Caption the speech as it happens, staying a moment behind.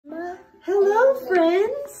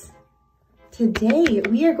friends! Today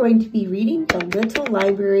we are going to be reading the Little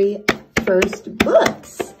Library first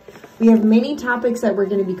books. We have many topics that we're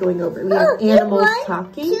going to be going over. We have animals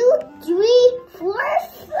talking. 1, 2, 3, 4,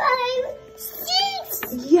 5,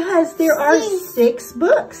 6. Yes, there are 6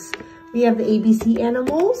 books. We have the ABC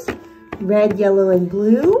animals, red, yellow, and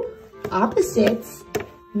blue, opposites,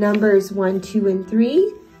 numbers 1, 2, and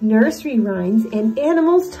 3, nursery rhymes, and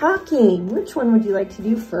animals talking. Which one would you like to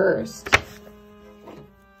do first?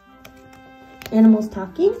 Animals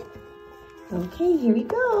talking? Okay, here we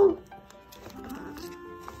go.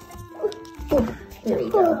 Oh, there we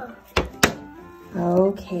go.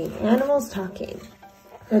 Okay, animals talking.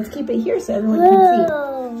 Let's keep it here so everyone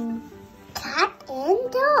can see. Cat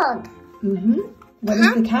and dog. What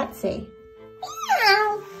does the cat say?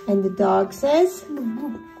 Meow. And the dog says?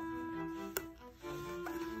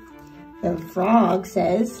 The frog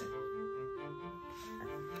says?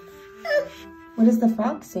 What does the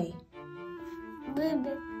frog say? Very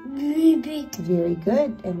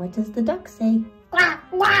good. And what does the duck say? Quack,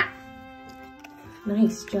 quack.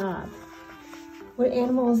 Nice job. What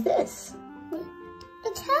animal is this?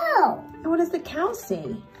 The cow. And what does the cow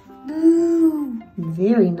say? Boo.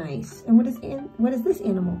 Very nice. And what is this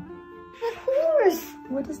animal? The horse.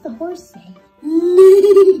 What does the horse say?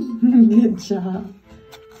 Good job.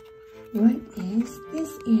 What is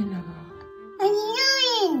this animal? A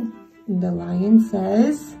lion. The lion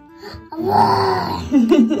says? A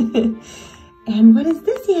And what is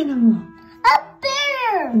this animal?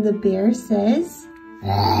 bear. And the bear says?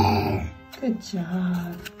 Good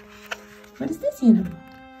job. What is this animal?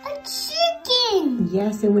 A chicken.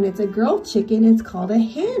 Yes, and when it's a girl chicken, it's called a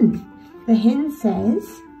hen. The hen says?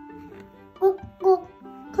 Cluck, cluck.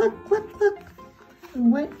 Cluck, cluck, cluck.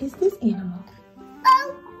 And what is this animal?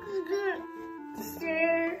 A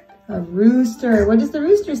rooster. A rooster. What does the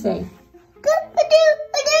rooster say?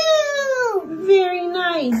 Cock-a-doodle-doo. Very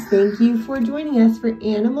nice. Thank you for joining us for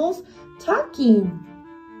Animals Talking.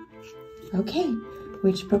 Okay,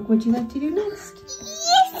 which book would you like to do next?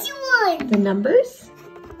 This one. The numbers?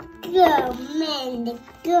 Oh, man,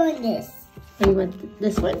 goodness. Or you want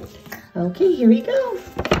this one? Okay, here we go.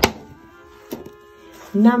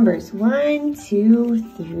 Numbers 1, 2,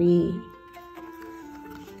 3.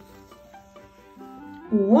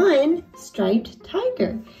 1 striped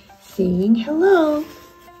tiger saying hello.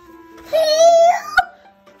 Hello.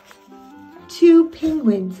 2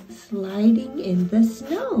 penguins sliding in the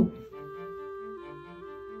snow.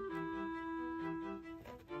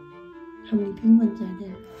 How many penguins are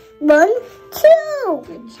there? 1, 2.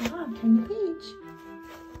 Good job. Turn the page.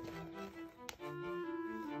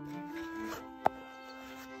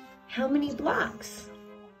 How many blocks?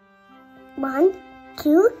 1,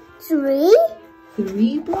 2, 3.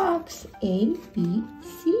 3 blocks. A, B,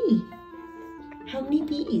 C. How many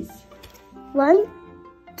bees? 1,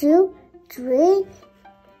 2, 3.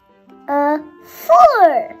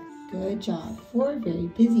 4. Good job. 4 very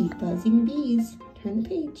busy buzzing bees. Turn the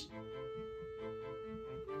page.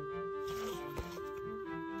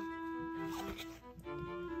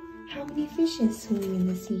 How many fishes swimming in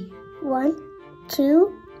the sea? 1,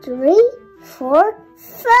 2, 3, 4,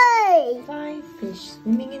 5. 5 fish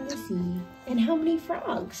swimming in the sea. And how many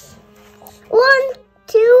frogs? 1,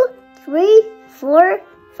 2, 3, 4,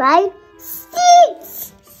 5,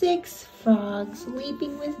 6. 6 frogs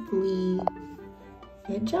leaping with glee.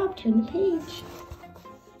 Good job. Turn the page.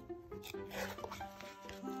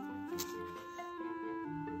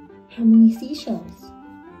 How many seashells?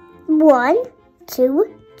 1,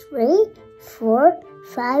 2, 3, 4,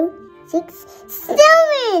 5, 6,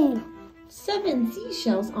 7. 7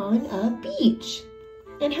 seashells on a beach.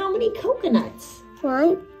 And how many coconuts?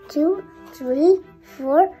 1, 2, 3,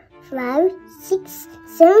 4, 5, 6,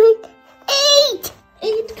 7, 8.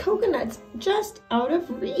 8 coconuts just out of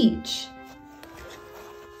reach.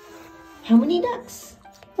 How many ducks?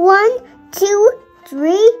 1, 2,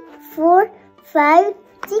 3, 4, 5,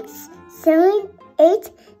 6, 7,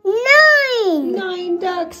 8, 9. 9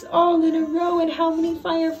 ducks all in a row. And how many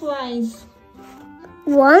fireflies?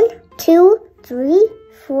 1, 2, 3,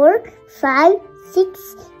 4, 5,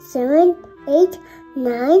 6, 7, 8,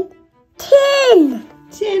 9, 10.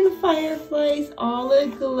 10 fireflies all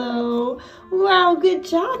aglow. Wow, good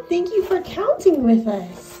job. Thank you for counting with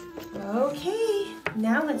us. Okay,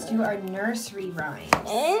 now let's do our nursery rhymes.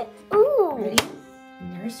 Ooh. Ready?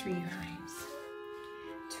 Nursery rhymes.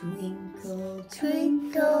 Twinkle,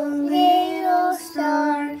 Twinkle, little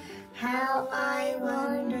star, how I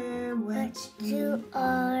wonder what you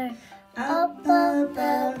are. Up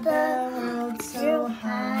above the world so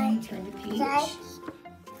high. Turn the page.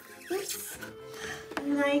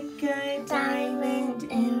 like a diamond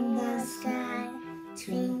in the sky.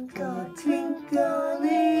 Twinkle, twinkle,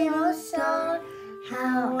 little star,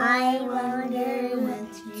 how I wonder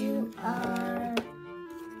what you are.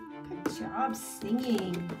 Good job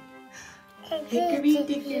singing. Hickory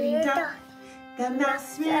dickory dock, the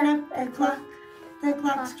mouse ran up the clock. The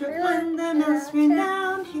clock struck one, the mouse ran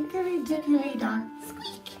down. Hickory dickory dock,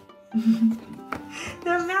 squeak.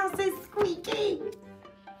 The mouse is squeaking.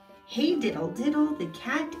 Hey diddle diddle, the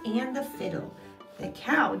cat and the fiddle. The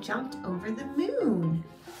cow jumped over the moon.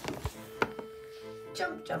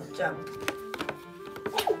 Jump, jump, jump.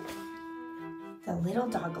 The little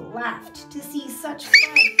dog laughed to see such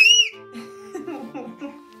fun.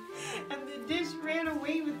 And the dish ran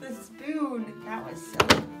away with the spoon. That was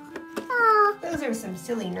silly. Aww. Those are some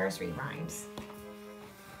silly nursery rhymes.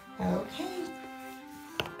 Okay.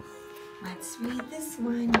 Let's read this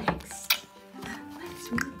one next.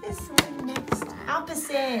 Let's read this one next.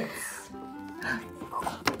 Opposites.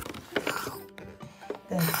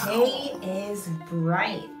 The day is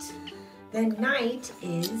bright. The night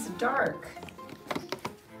is dark.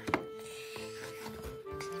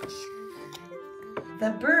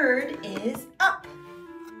 The bird is up.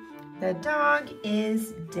 The dog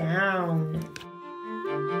is down.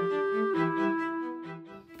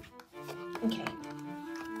 Okay.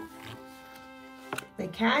 The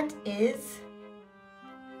cat is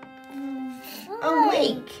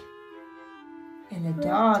awake. And the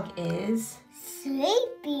dog is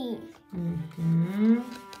sleepy.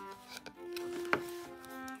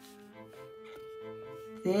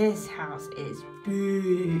 This house is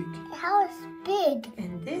big. The house is big.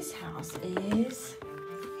 And this house is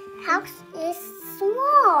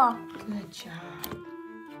small. Good job.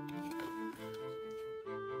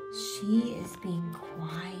 She is being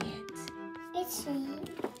quiet. Is she?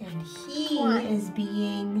 And he is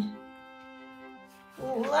being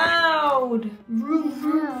loud. Vroom,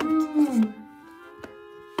 vroom, vroom.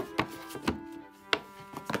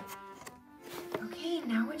 Okay,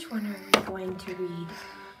 now which one are we going to read?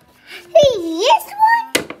 This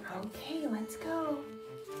one? Okay, let's go.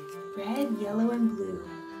 Red, yellow, and blue.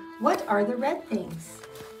 What are the red things?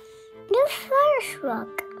 The fire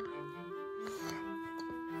truck.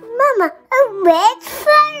 Mama, a red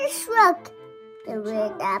fire truck. The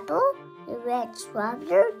red apple, the red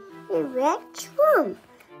strawberry, the red drum,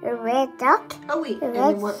 the red duck. Oh wait, the and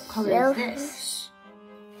red then what color is this?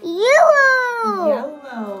 Yellow.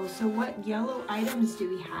 Yellow. So what yellow items do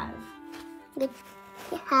we have?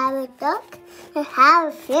 I have a duck, I have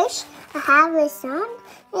a fish, I have a sun,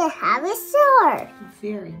 I have a star.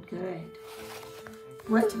 Very good.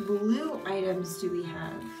 What blue items do we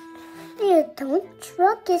have? The dump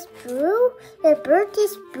truck is blue, the bird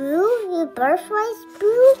is blue, the butterfly is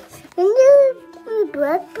blue, and the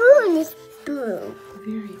black balloon is blue.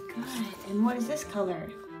 Very good. And what is this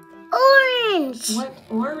color? Orange. What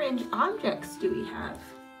orange objects do we have?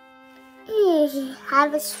 I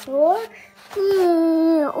have a sword,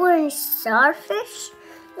 orange starfish,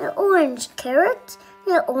 an orange carrot,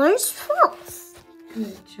 and an orange false.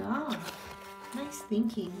 Good job. Nice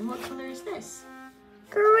thinking. What color is this?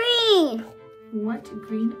 Green. What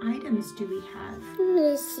green items do we have?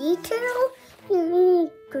 The sea turtle,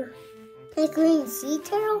 the green sea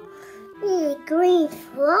turtle, the green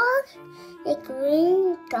frog, the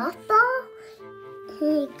green golf ball,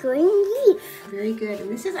 and the green leaf. Very good. And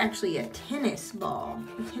this is actually a tennis ball.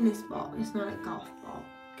 A tennis ball. It's not a golf ball.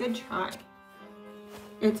 Good try.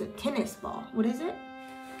 It's a tennis ball. What is it?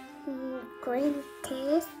 Green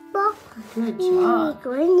tennis ball. Good job.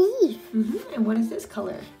 Green leaf. And what is this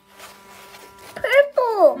color?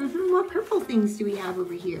 Purple. What purple things do we have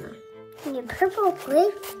over here? A purple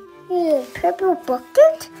grape, a purple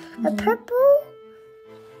bucket, a purple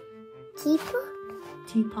teapot,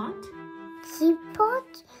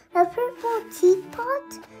 a purple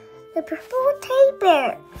teapot, a purple teddy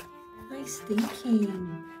bear. Nice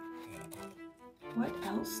thinking. What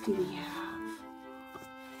else do we have?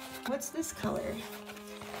 What's this color?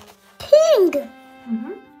 Pink.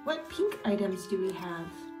 What pink items do we have?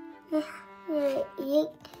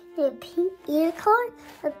 A pink unicorn,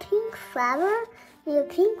 a pink flower, a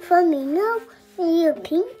pink flamingo, and a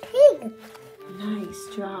pink pig.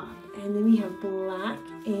 Nice job. And then we have black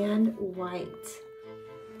and white.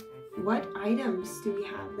 What items do we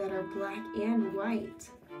have that are black and white?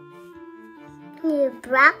 A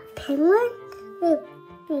black penguin, a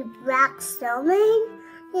black snowman,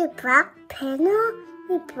 a black panda,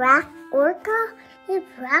 a black orca, a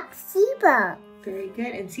black zebra. Very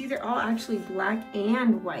good. And see, they're all actually black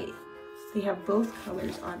and white. They have both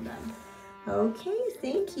colors on them. Okay,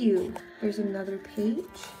 thank you. There's another page.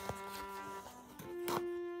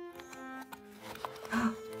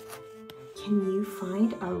 Can you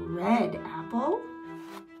find a red apple?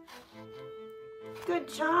 Good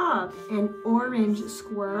job. An orange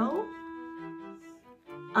squirrel?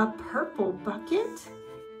 A purple bucket?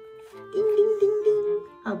 Ding, ding, ding, ding.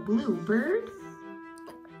 A blue bird?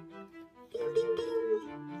 Ding, ding,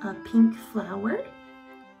 ding. A pink flower?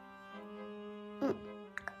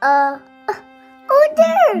 Oh,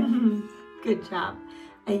 there. Good job.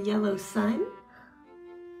 A yellow sun?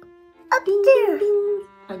 Up Ding, there. ding, ding.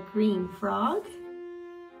 A green frog?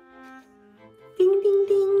 Ding, ding,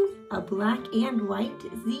 ding. A black and white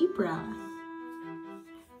zebra?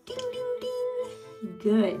 Ding, ding, ding.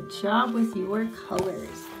 Good job with your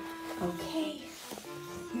colors. Okay,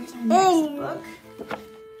 here's our next book.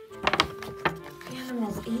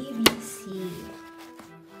 Animals ABC.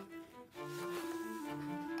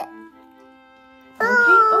 Okay,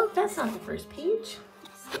 oh, that's not the first page.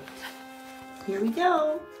 Here we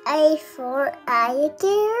go. A for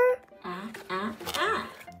alligator. Ah.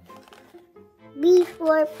 B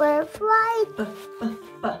for butterfly. B.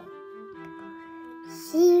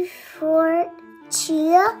 C for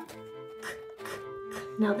cheetah.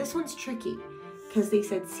 Now this one's tricky because they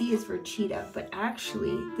said C is for cheetah, but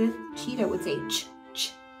actually the cheetah would say ch,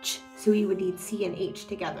 ch, ch. So we would need C and H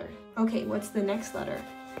together. Okay, what's the next letter?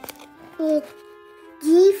 D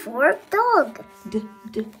for dog. D.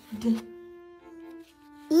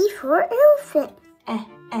 E for elephant. Eh.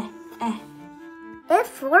 F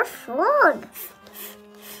for frog.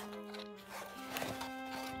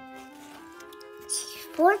 G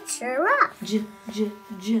for giraffe.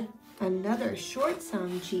 J. Another short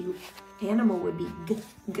sound G animal would be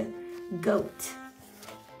g, goat.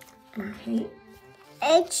 Okay.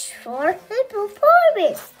 H for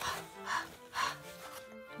hippopotamus.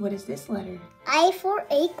 What is this letter? I for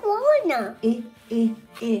iguana. I.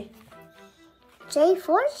 J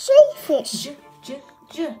for jellyfish. J.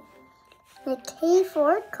 The K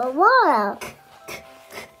for koala.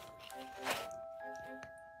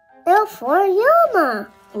 L for llama.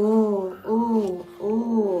 Oh.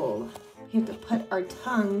 We have to put our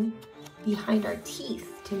tongue behind our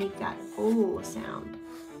teeth to make that O sound.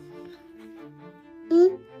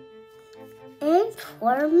 N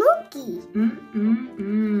for monkey.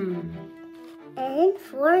 N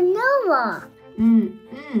for Noah.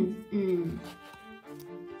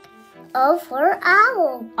 O for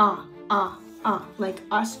owl. Ah, like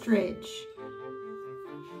ostrich.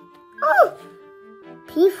 Oh,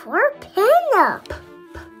 P for panda.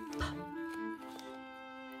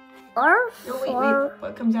 R for Wait.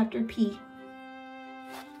 What comes after P?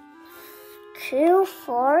 Q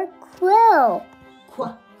for quill.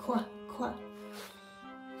 Qua.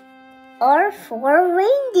 R for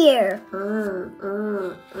reindeer.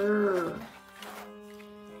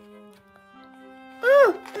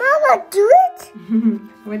 Mama, do it.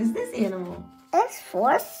 What is this animal? S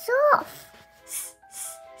for sloth.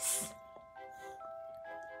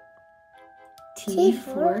 T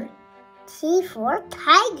for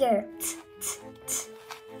tiger.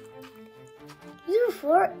 U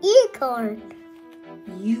for unicorn.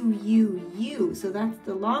 U. So that's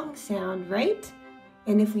the long sound, right?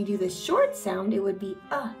 And if we do the short sound, it would be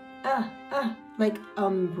like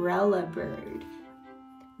umbrella bird.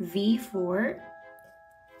 V for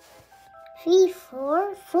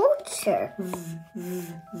vulture.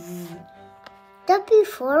 W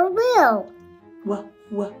for whale.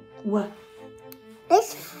 What?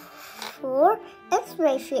 S for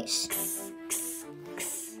X-ray fish.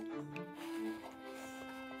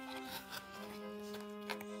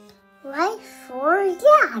 Y for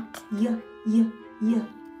yak. Yeah.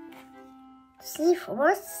 Z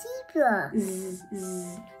for zebra.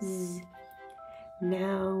 Z.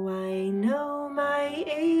 Now I know my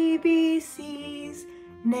ABCs.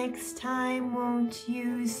 Next time, won't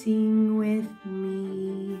you sing with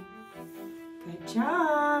me? Good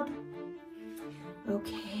job.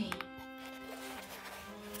 Okay.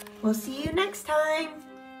 We'll see you next time.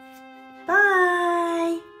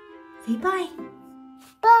 Bye. Say bye.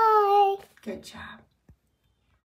 Bye. Good job.